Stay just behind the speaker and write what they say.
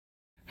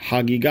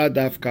Hagiga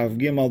Daf Kav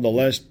Gimel, the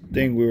last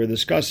thing we were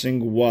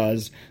discussing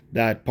was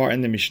that part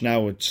in the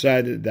Mishnah which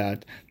said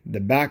that the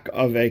back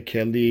of a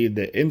keli,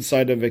 the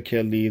inside of a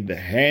keli, the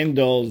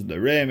handles, the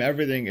rim,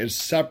 everything is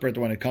separate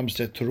when it comes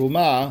to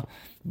Terumah,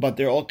 but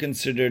they're all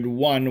considered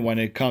one when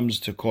it comes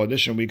to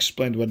Kodesh, and we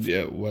explained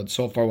what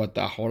so far what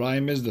the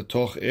Ahoraim is, the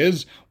Toch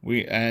is,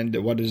 and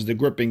what is the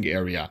gripping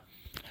area.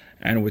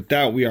 And with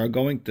that, we are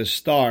going to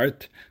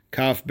start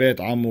Kaf Bet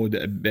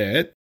Amud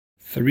Bet,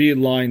 3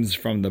 lines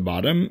from the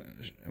bottom,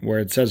 where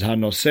it says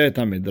Hanoseh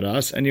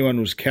Midras, anyone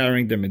who's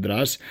carrying the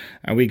Midras.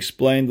 And we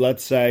explained,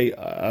 let's say,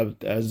 a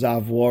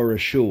Zav wore a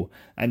shoe,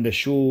 and the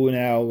shoe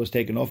now was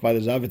taken off by the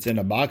Zav, it's in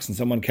a box, and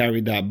someone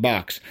carried that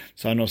box.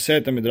 So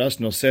Hanoseh Midras,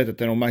 Noseh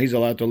Terumah, he's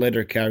allowed to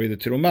later carry the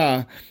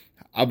Terumah,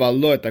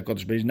 Aballo et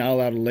HaKodesh, but he's not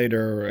allowed to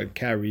later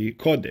carry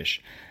Kodesh.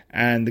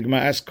 And the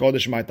Gemara asks,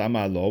 Kodesh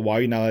ma'itama, why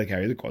are you not allowed to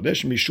carry the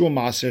Kodesh? Mishum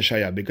ma'aseh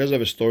shaya, because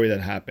of a story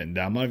that happened.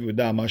 Amar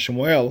Yehuda Amar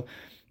Shemuel,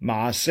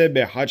 ma'aseh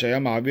be'echad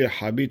shaya ma'avir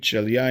habit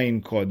shel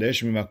yain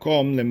kodesh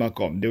mimakom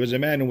lemakom. There was a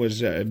man who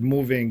was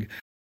moving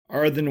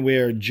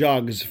earthenware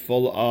jugs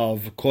full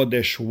of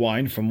Kodesh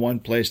wine from one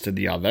place to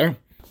the other.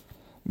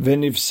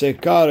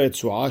 V'nifseka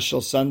retzuah shel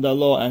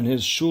sandalo, and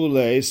his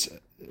shoelace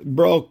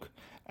broke,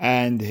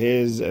 and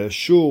his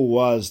shoe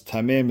was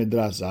tameh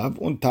midrazav,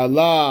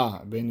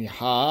 untala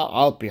beniha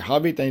al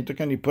pihavit, and he took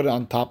and he put it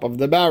on top of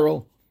the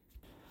barrel.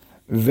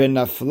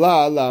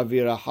 V'nafla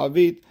la'avira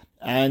havit,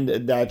 and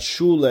that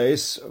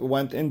shoelace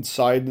went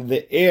inside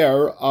the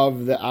air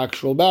of the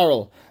actual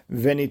barrel.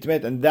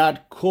 V'nitmet, and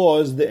that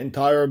caused the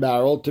entire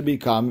barrel to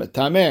become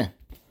tameh.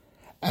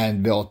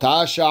 And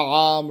be'ota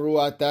sha'a amru,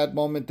 at that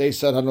moment they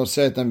said,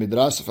 hanoseh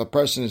midras, if a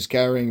person is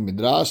carrying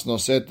midras,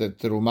 noseh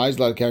terumah, he's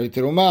allowed to carry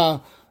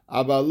terumah,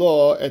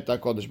 Abalo et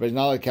kodesh, but he's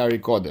not allowed to carry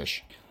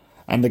kodesh.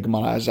 And the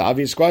Gemara has an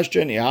obvious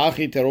question: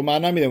 Iachi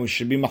terumah nami, then we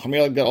should be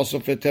machmir like that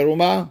also for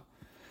terumah.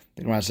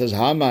 The Gemara says,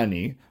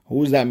 Hamani,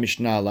 who's that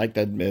Mishnah like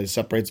that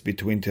separates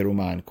between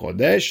terumah and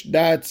kodesh?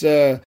 That's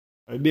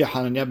Rabbi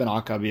Hananiah ben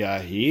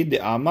Akabiyahi.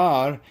 The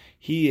Amar,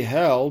 he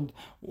held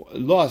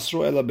lo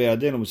asru ela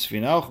be'adin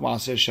u'sfina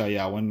u'chma'aseh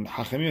shaya. When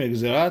Hachamim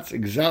exerat,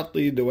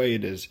 exactly the way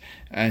it is,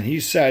 and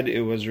he said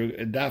it was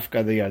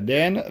dafka the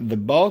Yarden, the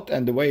boat,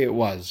 and the way it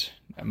was.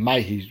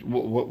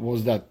 What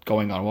was that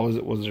going on?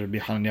 What was Rabbi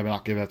Hananiah ben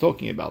Akiva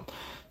talking about?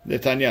 The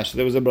Tanya, so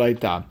there was a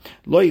braita.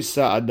 Lo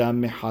yisa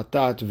adam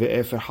mehatat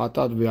ve'efer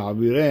hatat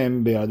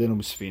ve'avirem be'adenu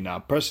b'sfina. A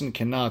person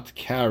cannot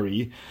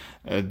carry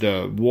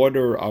the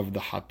water of the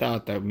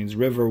hatat, that means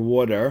river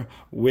water,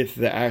 with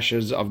the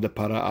ashes of the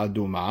para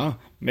aduma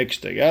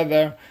mixed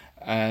together,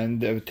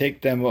 and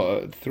take them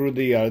through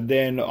the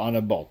Yarden on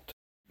a boat.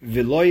 And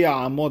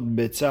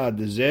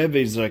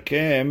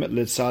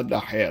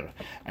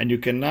you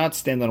cannot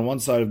stand on one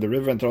side of the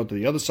river and throw it to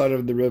the other side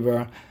of the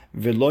river.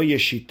 You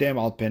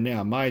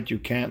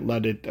can't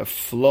let it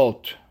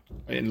float.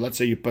 Let's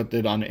say you put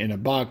it in a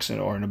box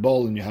or in a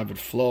bowl and you have it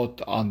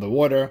float on the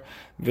water.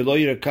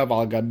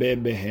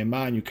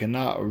 And you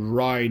cannot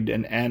ride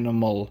an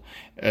animal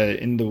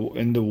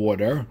in the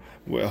water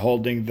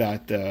holding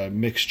that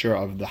mixture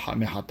of the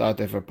mehatat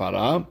efer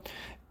para.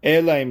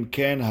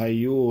 Unless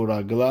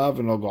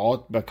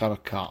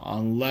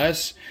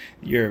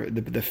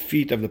the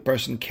feet of the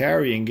person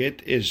carrying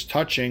it is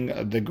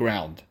touching the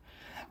ground.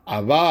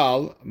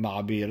 Aval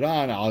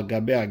ma'abiran al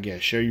gabei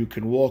gesher, you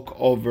can walk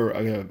over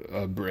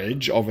a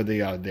bridge, over the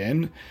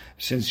Yarden,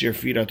 since your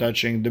feet are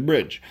touching the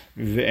bridge.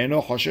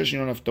 Ve'eno choshesh, you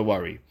don't have to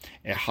worry.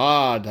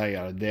 Ehad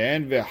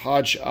hayarden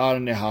ve'ehad sh'ar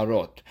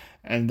neharot.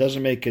 And it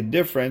doesn't make a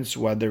difference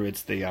whether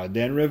it's the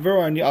Yarden River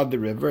or any other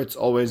river, it's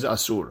always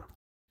asur.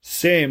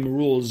 Same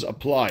rules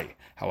apply.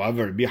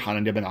 However, Rabbi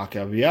Hananiah ben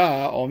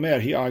Akaviah, Omer,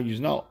 he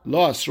argues, no,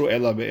 lo asru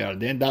ela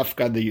be'Yarden,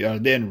 dafka the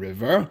Yarden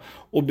River,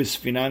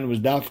 ubisfinan was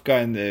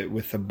dafka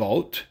with a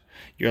boat.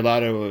 You're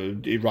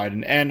allowed to ride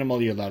an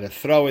animal, you're allowed to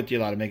throw it,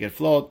 you're allowed to make it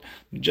float,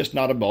 just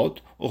not a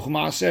boat.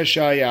 Uchma'aseh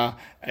shaya,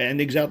 and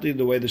exactly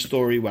the way the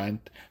story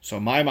went. So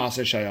my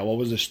ma'aseh shaya, what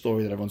was the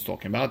story that everyone's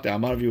talking about? The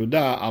Amar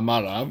Yehuda,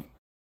 Amar Rav,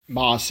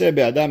 Ma'aseh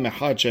be'adam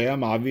echad shaya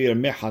ma'avir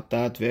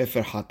mehatat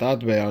ve'efer hatat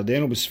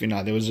be'Yarden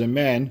u'b'sfina. There was a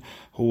man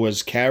who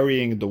was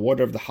carrying the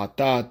water of the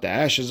hatat, the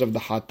ashes of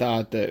the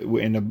hatat,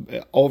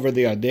 over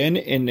the Yarden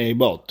in a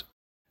boat.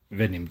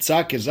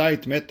 V'nimtza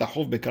kezait met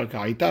tachuf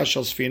bekarka'ita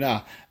shel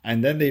sfina.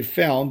 And then they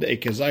found a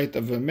kezait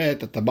of a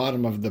met at the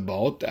bottom of the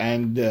boat,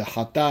 and the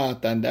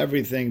hatat and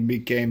everything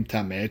became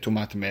tameh,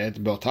 tumat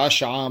met. Be'ota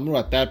sha'a amru,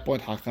 at that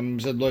point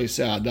Hachamim said, lo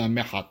yiseh adam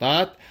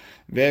mehatat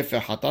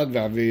ve'efer hatat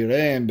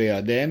ve'avirem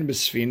be'Yarden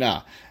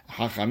b'sfina.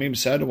 Hachamim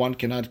said one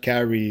cannot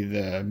carry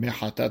the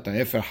mehatat and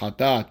efer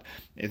hatat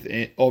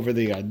over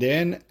the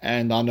Yarden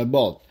and on a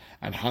boat.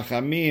 And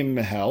Hachamim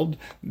held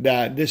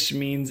that this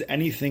means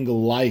anything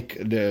like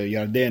the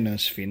Yarden and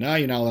Sfina,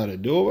 you're not allowed to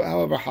do.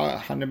 However,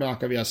 Hananiah ben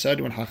Akaviah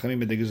said when Hachamim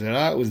made the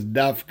Gezerah, it was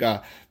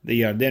Dafka, the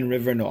Yarden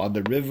River, no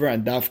other river,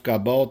 and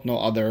Dafka boat, no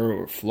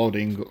other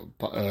floating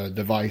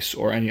device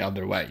or any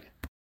other way.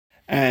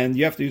 And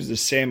you have to use the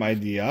same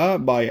idea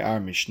by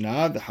our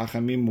Mishnah. The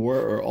Hachamim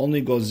were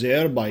only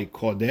gozer by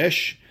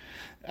Kodesh,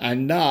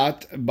 and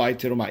not by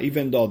teruma,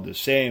 even though the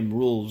same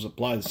rules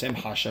apply, the same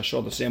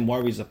hashashot, the same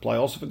worries apply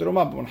also for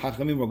teruma, but when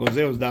Hachamim were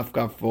gozer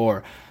dafka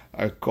for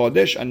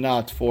kodesh and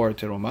not for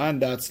teruma,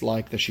 and that's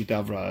like the shita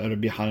of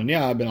Rabbi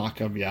Hananiah ben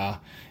Akavya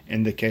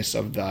in the case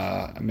of the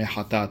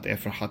mehatat,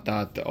 efer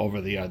hatat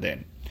over the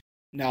Yarden.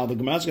 Now the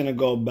Gemara is going to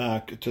go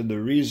back to the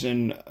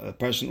reason a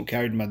person who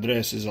carried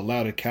madres is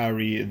allowed to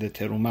carry the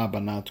teruma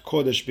but not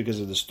kodesh because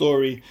of the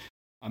story.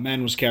 A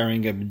man was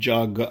carrying a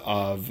jug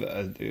of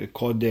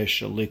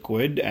kodesh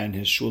liquid, and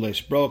his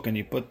shoelace broke, and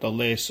he put the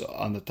lace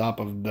on the top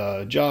of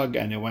the jug,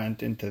 and it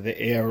went into the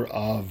air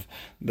of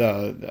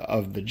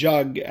the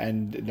jug,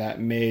 and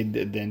that made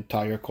the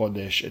entire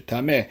kodesh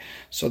tameh.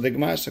 So the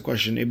Gemara asks the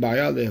question: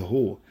 Ibaya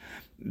lehu.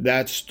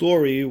 That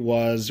story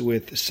was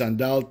with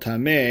sandal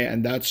tameh,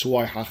 and that's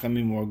why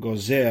Hachamim were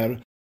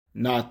gozer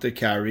not to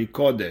carry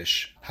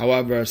kodesh.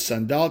 However,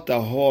 sandal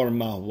tahor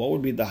ma, what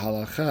would be the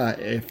halacha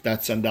if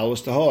that sandal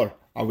was tahor?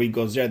 Are we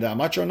gozer that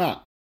much or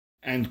not?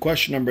 And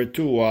question number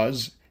 2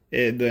 was,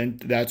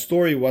 that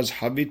story was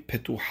havit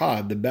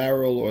petuha, the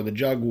barrel or the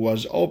jug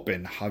was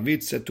open.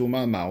 Havit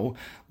setuma mau.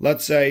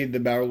 Let's say the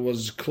barrel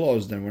was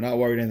closed and we're not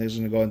worried anything's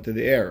going to go into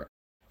the air.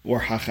 Were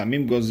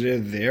Hachamim gozer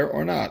there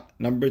or not?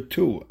 Number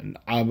 2, an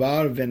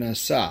abar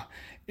venasa.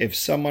 If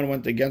someone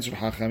went against what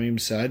Hachamim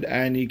said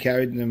and he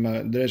carried the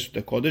madres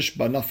the kodesh,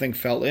 but nothing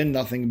fell in,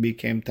 nothing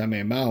became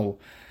tameh mau,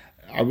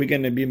 are we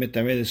going to be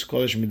metameh this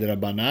kodesh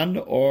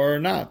midrabanan or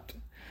not?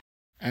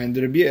 And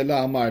Rabbi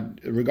Ela Amar,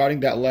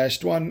 regarding that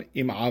last one,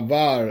 im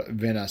avar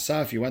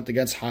venasa, if you went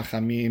against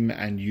Hachamim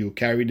and you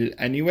carried it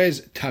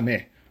anyways,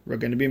 tameh. We're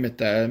going to be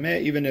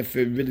metameh, even if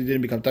it really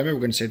didn't become tameh, we're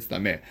going to say it's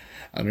tameh.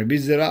 And Rabbi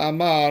Zera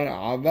Amar,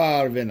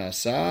 avar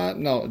venasa,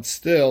 no, it's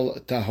still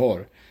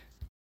tahor.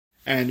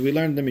 And we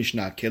learned the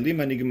Mishnah, kelim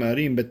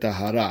anigmarim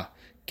betahara.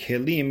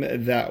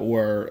 Kelim that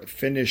were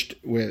finished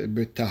with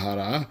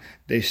betahara,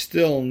 they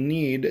still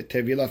need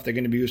tevilah if they're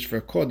going to be used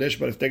for kodesh,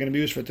 but if they're going to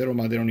be used for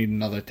teruma, they don't need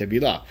another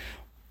tevilah.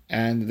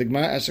 And the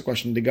Gemara asks the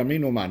question, the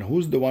Gamrinu man,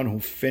 who's the one who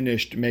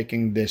finished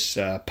making this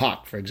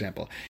pot, for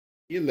example?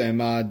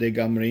 Ilema de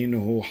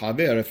Gamrinu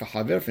haver. If a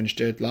haver finished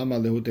it, lama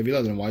lehu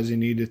tevilah, then why does he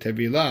need a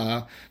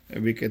tevilah?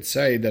 We could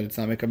say that it's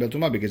not mekabel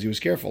tuma because he was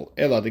careful.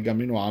 Ela de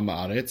Gamrinu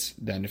amaretz.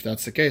 Then if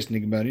that's the case,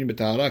 nigmarin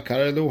betahara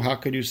karelu, how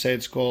could you say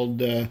it's called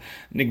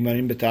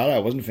nigmarin betahara?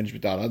 It wasn't finished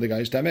betahara, the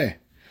guy's tameh.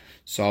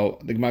 So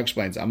the Gemara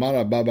explains,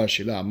 Amara Baba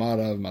Shila,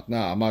 Amara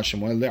Matna, Amar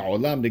Shemuel,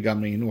 Le'olam de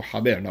Gamrinu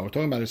haber. Now we're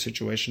talking about a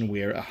situation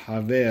where a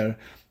haver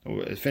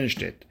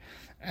finished it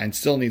and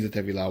still needs a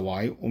tevilah.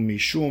 Why?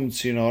 Umishum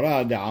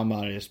tzinora de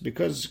amaretz.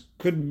 Because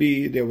could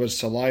be there was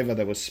saliva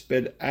that was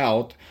spit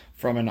out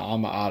from an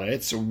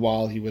amaretz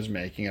while he was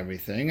making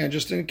everything, and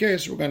just in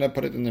case, we're going to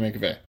put it in the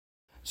mikveh.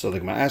 So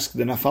the Gemara asks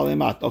the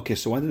nafalimat. Okay,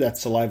 so when did that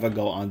saliva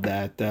go on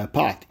that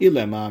pot?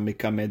 Ilema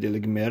mikameh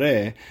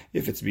ligmere.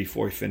 If it's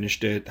before he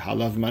finished it,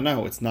 halav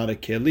manau. It's not a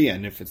keli,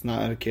 and if it's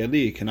not a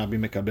keli, it cannot be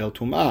mekabel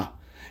tumah.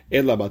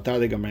 Ela batar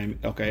de gamre.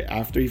 Okay,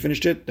 after he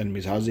finished it, then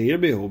mizhazir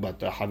bihu. But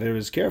the haver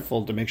is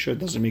careful to make sure it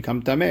doesn't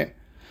become tameh.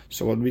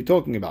 So what are we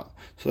talking about?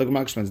 So the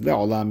Gemara explains,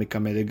 le'olam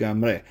mikameh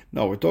ligamre.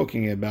 No, we're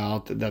talking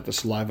about that the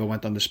saliva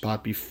went on the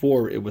spot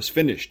before it was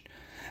finished.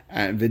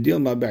 And the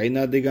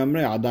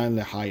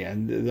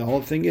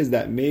whole thing is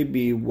that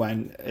maybe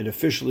when it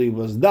officially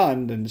was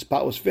done, then the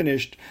spot was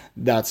finished,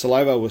 that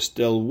saliva was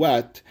still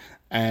wet,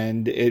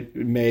 and it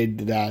made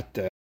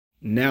that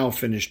now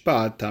finished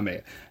pot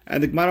tameh.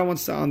 And the Gemara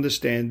wants to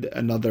understand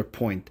another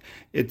point.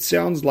 It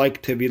sounds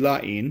like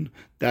tevila'in,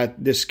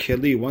 that this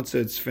keli, once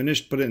it's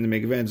finished, put it in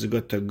the mikveh, it's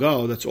good to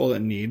go. That's all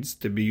it needs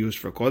to be used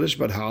for kodesh.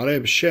 But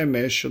hareb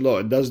shemesh lo,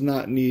 it does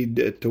not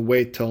need to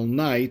wait till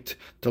night,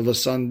 till the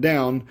sun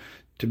down,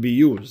 to be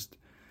used.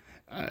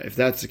 If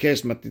that's the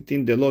case,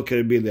 matitin de lo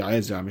kerebi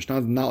le'azer. Mishnah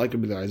is not like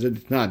Rabbi Eliezer.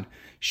 It's not.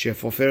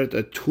 Shefoferet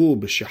a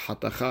tub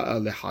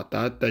shehatacha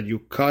lehatat, that you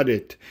cut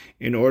it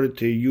in order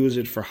to use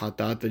it for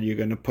hatat, that you're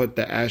going to put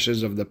the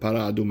ashes of the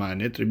para aduma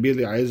in it. Rabbi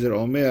Eliezer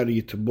omer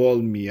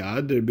yitbol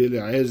miyad. Rabbi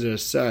Eliezer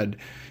said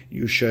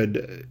you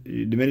should,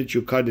 the minute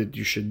you cut it,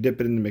 you should dip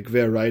it in the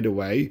mikveh right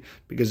away,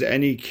 because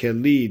any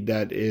keli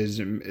that is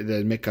the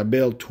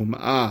mekabel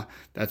tum'ah,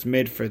 that's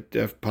made for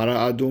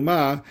para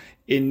aduma,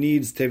 it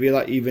needs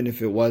tevilah even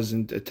if it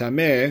wasn't a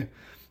tameh,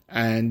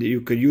 and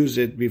you could use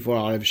it before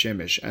Arev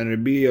Shemesh. And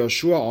Rabbi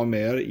Yoshua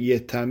Omer,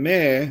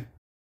 yetameh,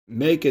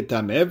 make it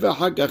tameh,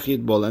 v'hakach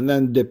yitbol, and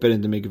then dip it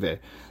in the mikveh.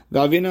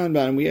 V'avinan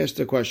ban, we asked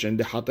the question,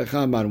 the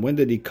hatacha man, when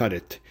did he cut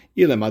it?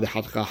 Ilema the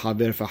hatacha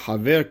haver, for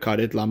haver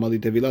cut it, lama li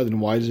tevilah, then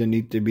why does it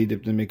need to be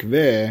dipped in the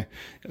mikveh?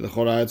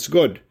 L'chora, it's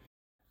good.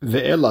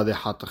 Ve'ela de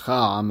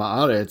hatacha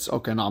amaaretz.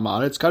 Okay, now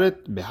amaaretz cut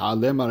it.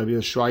 Behalema Rabbi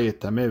Yoshua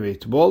yetameh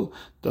ve'itbol.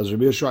 Does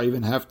Rabbi Yoshua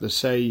even have to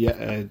say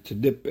to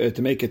dip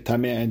to make it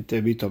tameh and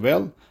to be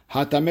tovel?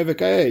 Hatameh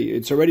ve'kaeh.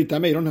 It's already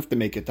tameh. You don't have to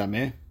make it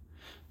tameh.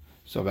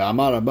 So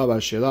ve'amar Baba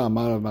Shela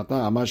amar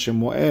Matna amar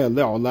Shemuel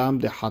le'olam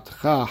de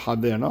hatacha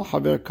haver. No,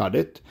 haver cut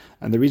it,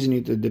 and the reason you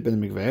need to dip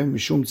in the mikveh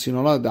mishum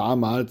tzinora de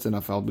amaaretz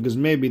nafel, because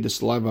maybe the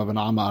saliva of an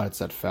amaaretz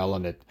that fell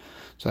on it.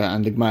 So,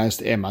 and the Gemara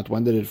asked Emat,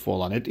 when did it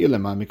fall on it?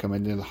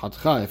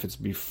 If it's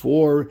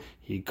before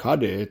he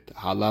cut it,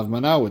 halav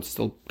manau, it's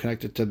still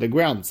connected to the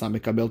ground. It's not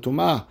mikabel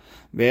tumah.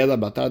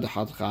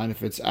 And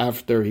if it's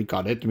after he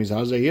cut it,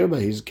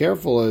 but he's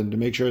careful to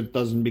make sure it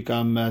doesn't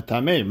become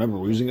tameh. Remember,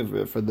 we're using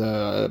it for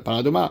the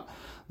paraduma.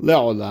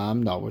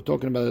 Le'olam. No, we're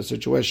talking about a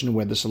situation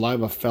where the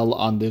saliva fell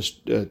on this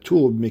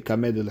tube,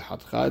 mikamed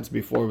l'chatcha. It's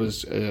before it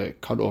was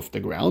cut off the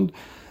ground.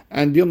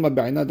 And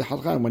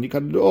when you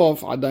cut it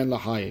off,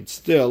 it's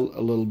still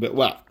a little bit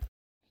wet.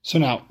 So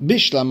now,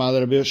 Bishlama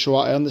Rabbi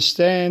Yeshua, I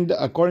understand,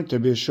 according to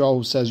Rabbi Yeshua,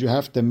 who says you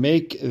have to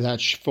make that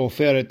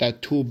shfoferet,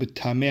 that tube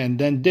tameh, and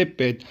then dip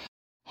it.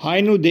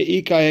 Hainu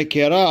de'ika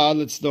hekera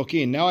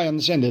l'tzdokin. Now I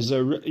understand,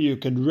 you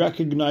could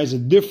recognize a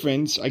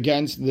difference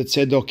against the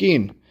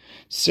tzedokin.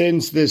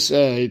 Since this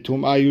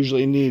tum'ah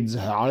usually needs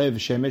ha'arev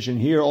shemesh, and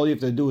here all you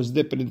have to do is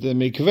dip it into the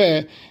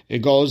mikveh, it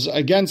goes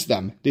against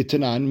them.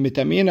 Ditanan,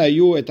 mitamina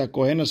yu et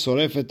ha-kohen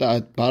ha-soref et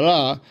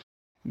para.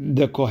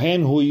 The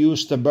kohen who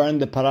used to burn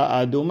the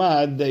para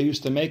adumah, they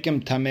used to make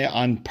him tameh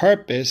on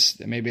purpose.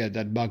 Maybe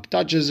that bug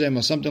touches him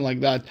or something like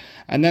that,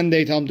 and then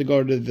they tell him to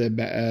go to the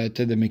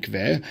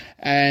mikveh.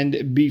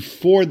 And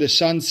before the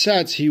sun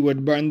sets, he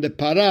would burn the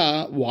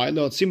para. Why?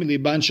 Seemingly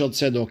ban shel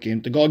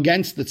tzedokim, to go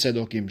against the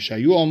tzedokim.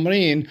 Shayu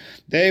omrin,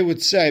 they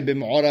would say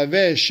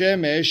b'm'oraveh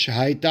shemesh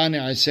haytane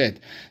aset.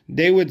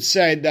 They would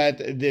say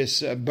that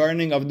this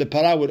burning of the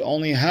para would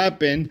only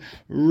happen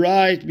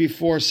right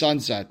before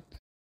sunset.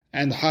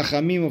 And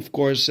Chachamim, of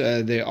course,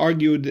 they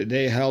argued,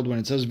 they held when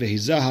it says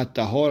V'hizahat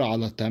tahor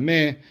ala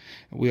tameh,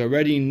 we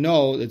already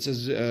know it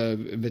says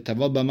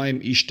V'taval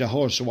b'mayim ish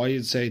tahor. So why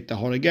did it say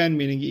tahor again?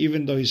 Meaning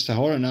even though he's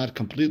tahor and not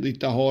completely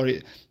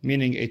tahor,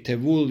 meaning a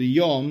tevul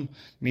yom,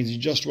 means he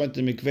just went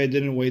to mikveh,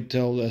 didn't wait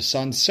till the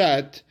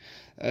sunset.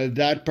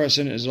 That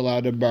person is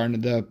allowed to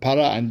burn the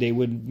para, and they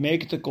would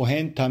make the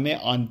kohen tameh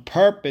on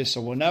purpose. So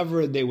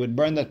whenever they would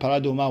burn that para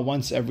duma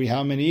once every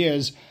how many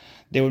years,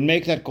 they would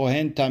make that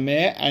kohen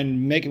tameh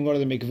and make him go to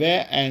the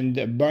mikveh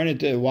and burn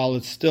it while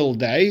it's still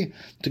day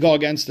to go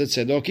against the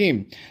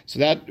tzedokim. So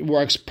that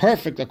works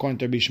perfect according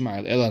to Rabbi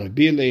Ishmael.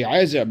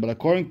 But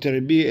according to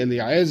Rabbi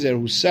Eliezer,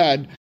 who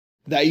said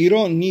that you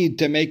don't need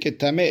to make it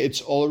tameh,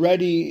 it's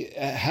already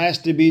has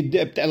to be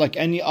dipped like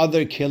any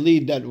other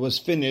keli that was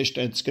finished.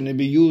 It's going to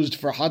be used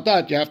for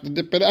hatat. You have to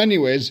dip it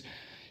anyways.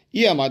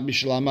 I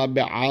understand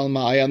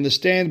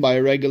by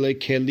a regular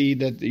keli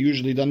that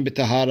usually done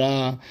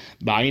b'tahara,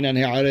 ba'ainan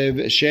ha'arev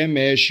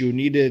shemesh, you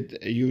need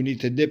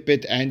to dip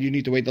it, and you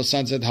need to wait till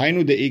sunset.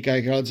 Hainu de'ika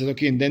hekera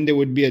tzedokin. Then there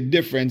would be a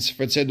difference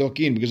for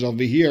tzedokin, because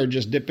over here,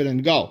 just dip it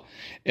and go.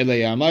 But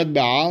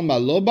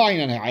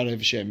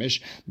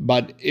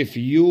if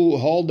you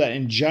hold that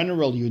in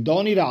general, you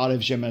don't need ha'arev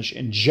shemesh.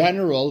 In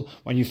general,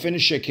 when you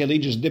finish a keli,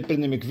 just dip it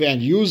in the mikveh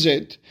and use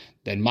it.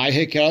 Then my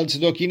hekera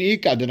tzedokin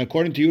ika. Then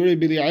according to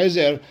Rabbi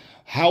Eliezer,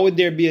 how would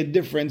there be a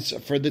difference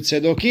for the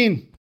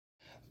tzedokin?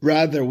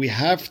 Rather, we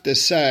have to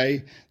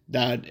say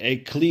that a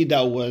kli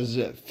that was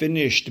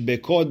finished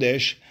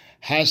bekodesh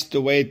has to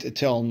wait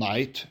till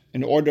night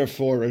in order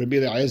for Rabbi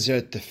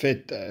Eliezer to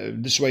fit.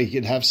 This way he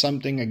could have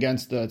something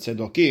against the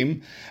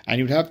tzedokim, and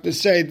you'd have to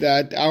say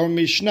that our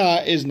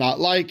Mishnah is not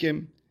like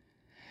him.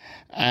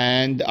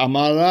 And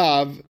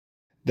Amarav,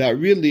 that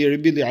really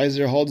Rabbi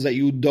Eliezer holds that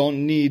you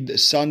don't need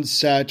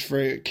sunset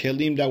for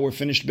kelim that were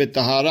finished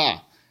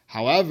b'tahara.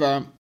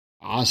 However,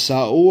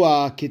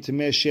 Asa'ua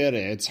kitmeh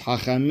sheretz,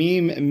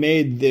 Chachamim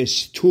made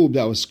this tube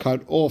that was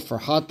cut off for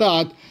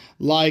hatat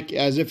like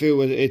as if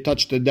it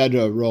touched a dead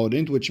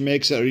rodent, which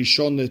makes it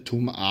rishon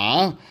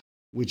letum'ah,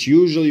 which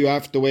usually you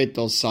have to wait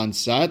till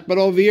sunset. But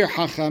over here,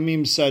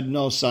 Chachamim said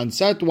no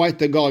sunset. Why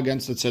to go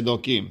against the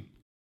tzedokim?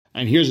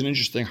 And here's an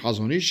interesting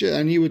Chazon Ish,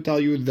 and he would tell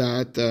you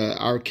that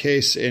our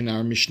case in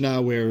our Mishnah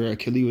where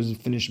Keli was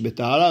finished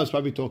b'tahara, I was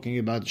probably talking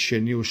about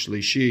Sheni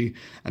Shlishi,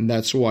 and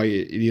that's why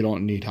you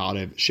don't need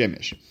Harev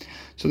Shemesh.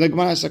 So the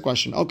Gemara asks a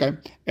question, okay,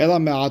 Ela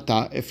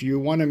Me'ata, if you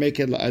want to make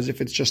it as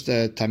if it's just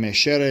a Tameh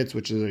Sheretz,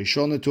 which is a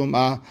Rishon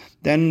Tum'ah,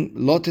 then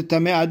Lo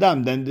Tameh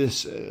Adam, then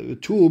this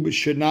tube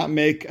should not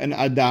make an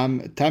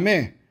Adam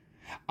Tameh.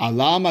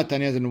 Alama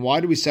Tanya, then why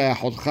do we say that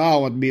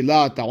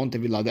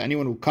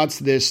anyone who cuts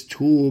this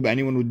tube,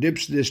 anyone who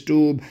dips this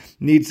tube,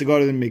 needs to go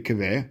to the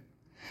mikveh?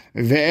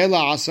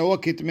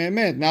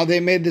 Now they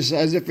made this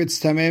as if it's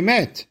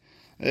tameh.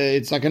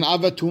 It's like an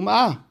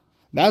avatumah.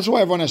 That's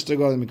why everyone has to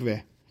go to the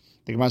mikveh.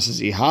 The Gemara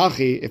says,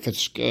 if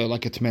it's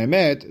like a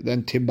tameh,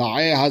 then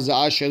tiba'eh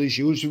haza'ah sheli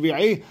shiur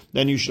shvi'i,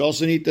 then you should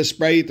also need to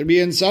spray 3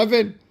 and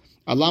 7.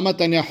 Alama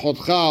Tanya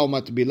chodcha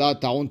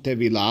u'matbila ta'un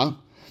tevilah.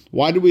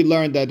 Why do we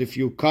learn that if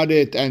you cut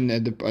it and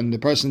the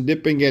person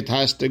dipping it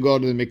has to go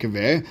to the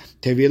mikveh?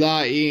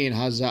 Tevila'in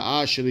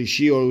haza'ah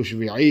shelishi or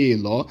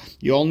shvi'i lo.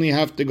 You only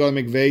have to go to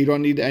the mikveh. You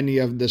don't need any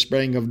of the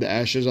spraying of the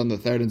ashes on the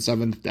 3rd and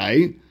 7th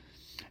day.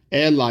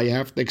 Ella, you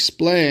have to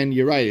explain.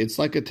 You're right. It's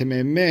like a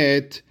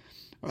tememet.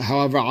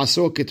 However,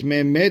 asok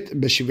tememet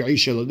b'shvi'i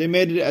shelo. They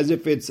made it as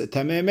if it's a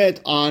tememet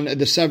on the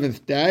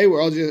 7th day,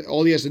 where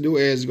all he has to do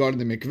is go to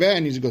the mikveh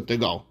and he's good to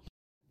go.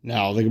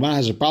 Now the Gemara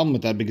has a problem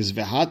with that because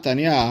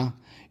v'hatanya.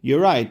 You're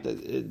right.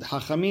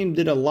 Hachamim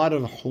did a lot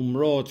of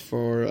humrot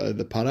for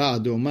the para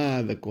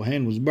aduma, the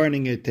kohen was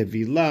burning it,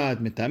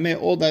 tevilat,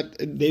 metameh, all that.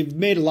 They've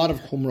made a lot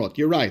of humrot.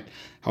 You're right.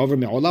 However,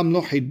 me'olam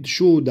lo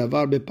hidshu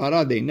davar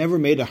bepara. They never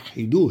made a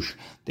hidush.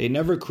 They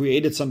never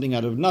created something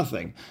out of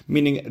nothing.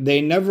 Meaning,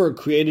 they never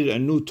created a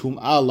new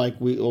tum'ah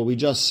like we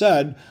just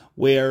said,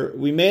 where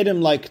we made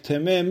him like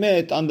temeh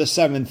mit on the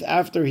 7th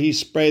after he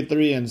sprayed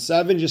 3 and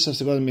 7, just has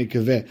to go to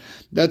mikveh.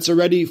 That's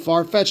already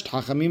far-fetched.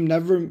 Hachamim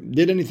never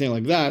did anything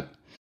like that.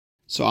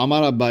 So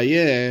Amar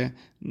Abaye,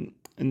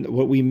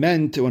 what we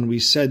meant when we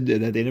said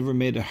that they never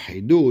made a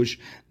hidush,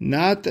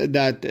 not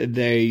that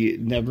they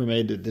never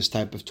made this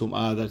type of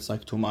tum'ah that's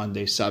like tum'ah on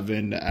day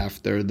 7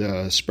 after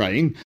the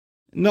spraying.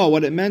 No,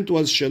 what it meant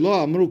was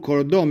shelo amru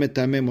kordo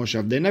metameh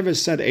moshav. They never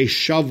said a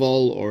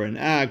shovel or an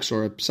axe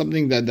or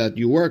something that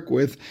you work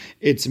with.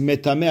 It's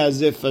metameh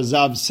as if a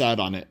zav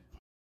sat on it.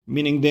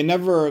 Meaning they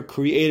never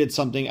created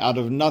something out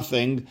of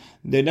nothing.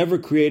 They never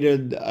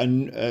created a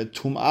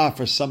tum'ah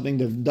for something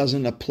that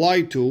doesn't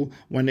apply to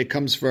when it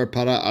comes for a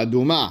para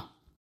aduma.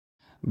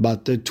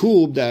 But the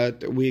tube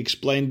that we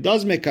explained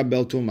does make a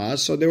bel tumah,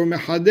 so they were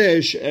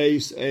mehadesh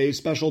a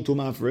special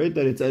tumah for it,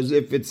 that it's as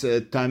if it's a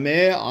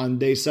tameh on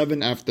day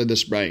 7 after the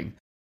spraying.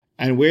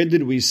 And where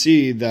did we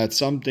see that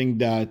something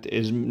that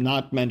is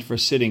not meant for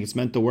sitting, it's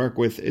meant to work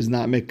with, is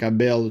not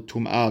mekabel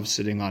tum'av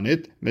sitting on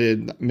it,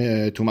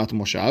 tumat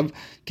moshav?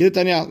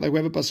 Like we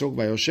have a pasuk,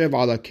 vayoshev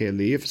ala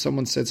keli. If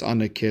someone sits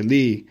on a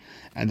keli,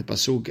 and the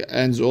pasuk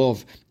ends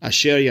off,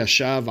 asher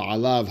yashav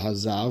alav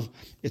hazav,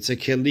 it's a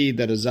keli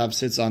that a zav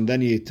sits on,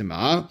 then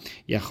yitma.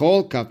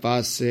 Yachol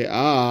kafa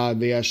se'ah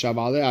v'yashav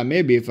aleh.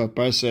 Maybe if a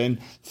person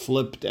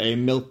flipped a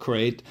milk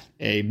crate,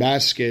 a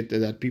basket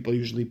that people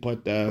usually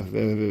put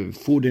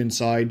food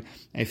inside,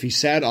 if he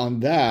sat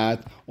on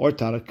that, or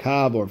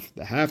tarakav, or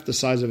half the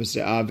size of a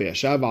se'ah,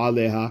 v'yashav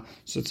aleha,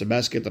 so it's a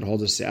basket that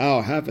holds a se'ah,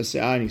 or half a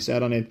se'ah, and he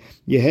sat on it,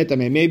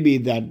 yehetame, maybe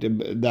that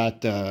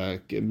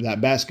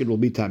basket will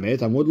be tamet.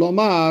 Amud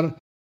lomar,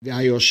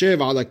 v'hayoshev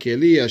ala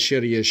keli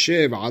asher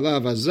yeshev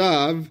alav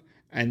azav,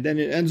 and then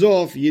it ends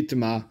off,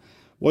 yitma.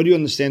 What do you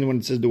understand when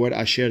it says the word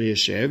asher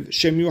yeshev?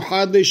 Shem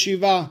yuhad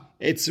le'shiva.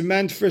 It's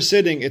meant for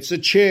sitting. It's a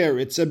chair.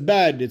 It's a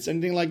bed. It's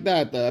anything like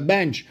that. A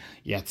bench.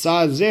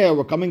 Yatzah zeh.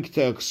 We're coming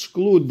to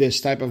exclude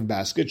this type of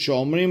basket.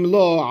 Shomrim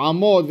lo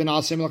amod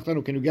v'na'aseh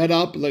melachtaну. Can you get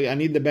up? Like, I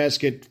need the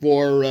basket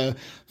for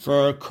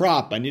a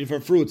crop. I need it for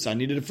fruits. I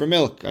need it for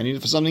milk. I need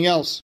it for something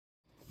else.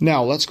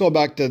 Now let's go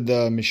back to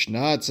the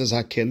Mishnah. It says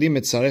hakeli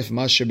mitzaref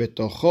ma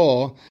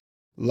shebetocho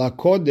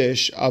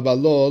lakodesh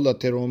avalo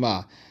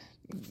lateruma.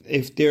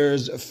 If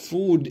there's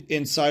food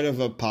inside of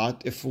a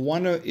pot, let's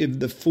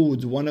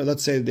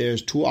say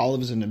there's 2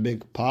 olives in a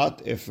big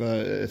pot, if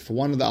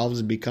one of the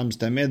olives becomes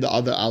tameh, the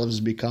other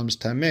olives becomes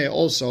tameh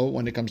also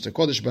when it comes to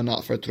kodesh, but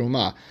not for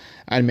truma.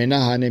 And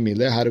how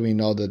do we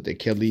know that the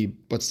keli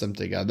puts them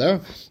together?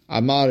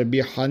 Amar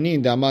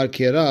bihanin damar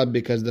kira,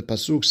 because the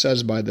pasuk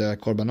says by the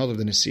korbanot of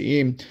the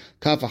nesiim,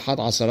 kaf achat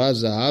asara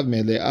zahav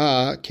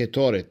melea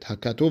ketoret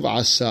hakatuv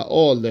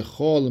asao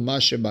lechol ma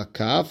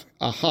shebakaf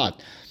achat.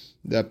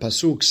 The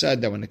pasuk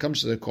said that when it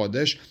comes to the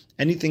kodesh,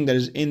 anything that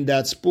is in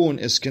that spoon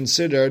is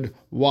considered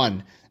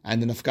 1.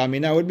 And the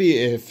nafkamina would be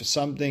if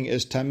something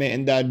is tameh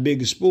in that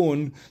big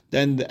spoon,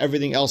 then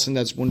everything else in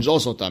that spoon is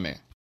also tameh.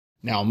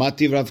 Now,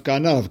 Mativ Rav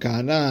Kahana. Rav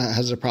Kahana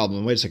has a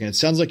problem. Wait a second. It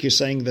sounds like you're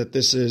saying that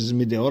this is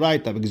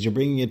mideoraita because you're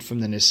bringing it from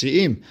the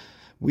nesiim.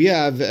 We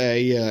have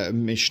a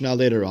Mishnah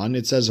later on.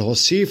 It says,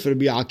 Hosif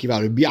Rabbi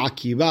Akiva. Rabbi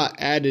Akiva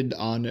added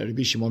on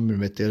Rabbi Shimon ben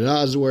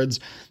Metera's words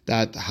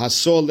that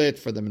Hasolet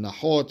for the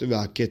Menachot,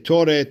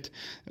 V'Ketoret,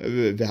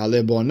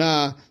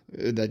 V'Halebona,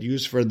 that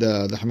used for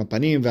the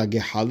Hamapanim,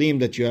 V'Gehalim,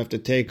 that you have to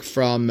take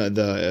from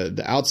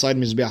the outside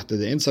Mizbeach to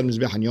the inside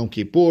Mizbeach on Yom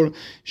Kippur.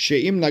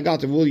 She'im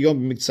Nagat Tevul Yom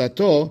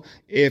B'Mikzato,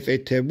 if a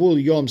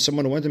Tevul Yom,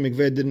 someone who went to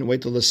Mikveh didn't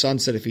wait till the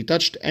sunset, if he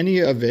touched any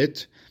of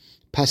it,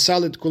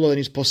 Pasalit kulo, and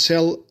he's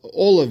posel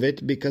all of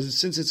it, because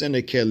since it's in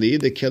a keli,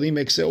 the keli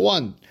makes it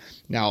 1.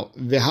 Now,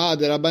 veha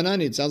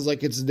derabanan, it sounds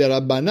like it's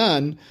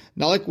derabanan,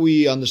 not like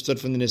we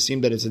understood from the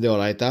Nesim that it's a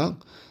deoraita.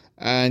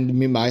 And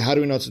mimai, how do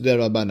we know it's a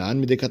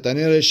derabanan? Midekatane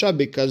resha,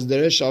 because the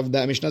resha of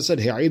that Mishnah said,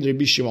 He'id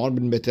Rabbi Shimon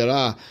ben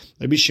Betera.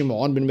 Rabbi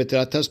Shimon ben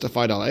Betera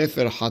testified al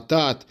efer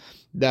hatat,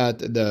 that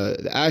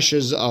the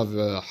ashes of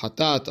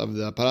hatat, of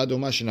the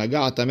paraduma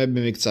shenaga, tameh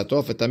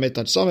b'miktzatov, tameh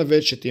touched some of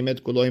it,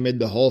 shetimet kulo, he made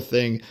the whole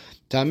thing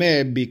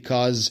tameh,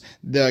 because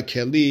the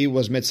keli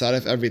was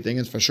mitzaref everything,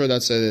 and for sure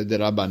that's a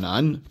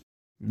derabanan,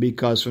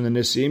 because from the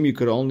Nesim you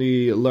could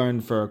only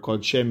learn for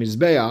Kodshei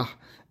Mizbeach,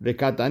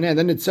 v'katane, and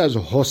then it says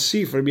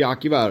Hosif Rabbi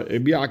Akiva.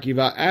 Rabbi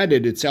Akiva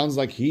added. It sounds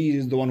like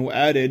he's the one who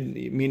added,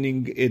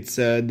 meaning it's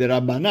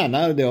derabanan,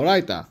 not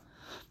deoraita.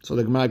 So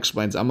the Gemara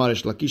explains, Amar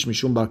Resh Lakish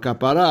mishum bar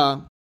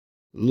kapara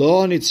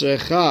lo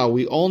nitzrecha.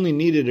 We only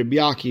needed Rabbi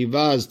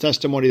Akiva's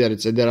testimony that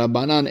it's a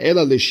derabanan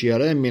ela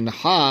l'shireh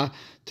mincha,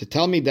 to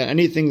tell me that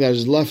anything that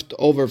is left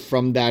over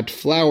from that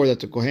flour that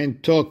the Kohen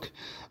took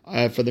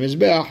for the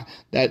Mizbeach,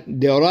 that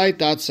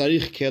deoraita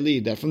tzarich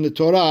keli, that from the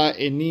Torah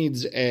it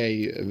needs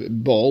a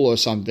bowl or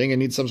something, it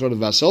needs some sort of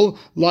vessel,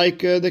 like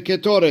the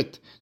ketoret.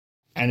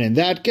 And in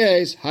that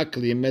case,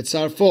 hakli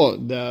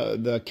metzarfo,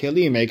 the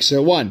keli makes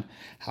it one.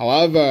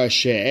 However,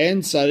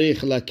 she'en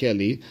tzarich la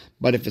keli,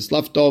 but if it's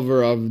left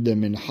over of the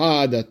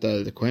mincha that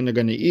the kohen are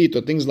going to eat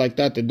or things like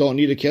that, they don't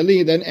need a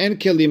keli, then en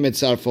keli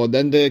metzarfo,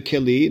 then the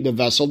keli, the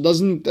vessel,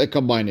 doesn't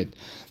combine it.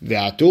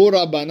 Ve'atu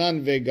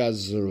Rabbanan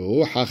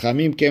ve'gazru,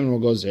 hachamim came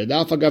and gozer.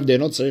 Da'af agav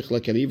de'not tzarich la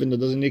keli, even though it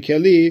doesn't need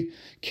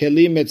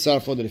keli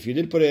metzarfo, that if you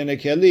did put it in a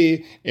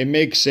keli, it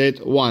makes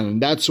it one.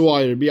 And that's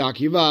why Rabbi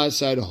Akiva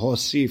said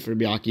hosif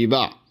Rabbi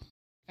Akiva.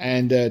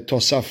 And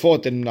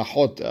Tosafot and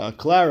Nahot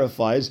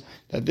clarifies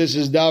that this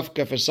is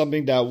dafka for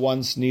something that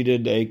once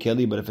needed a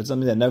keli, but if it's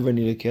something that never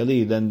needed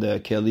keli, then the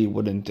keli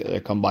wouldn't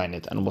combine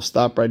it. And we'll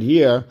stop right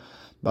here.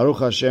 Baruch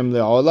Hashem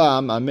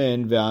le'olam,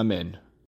 amen ve'amen.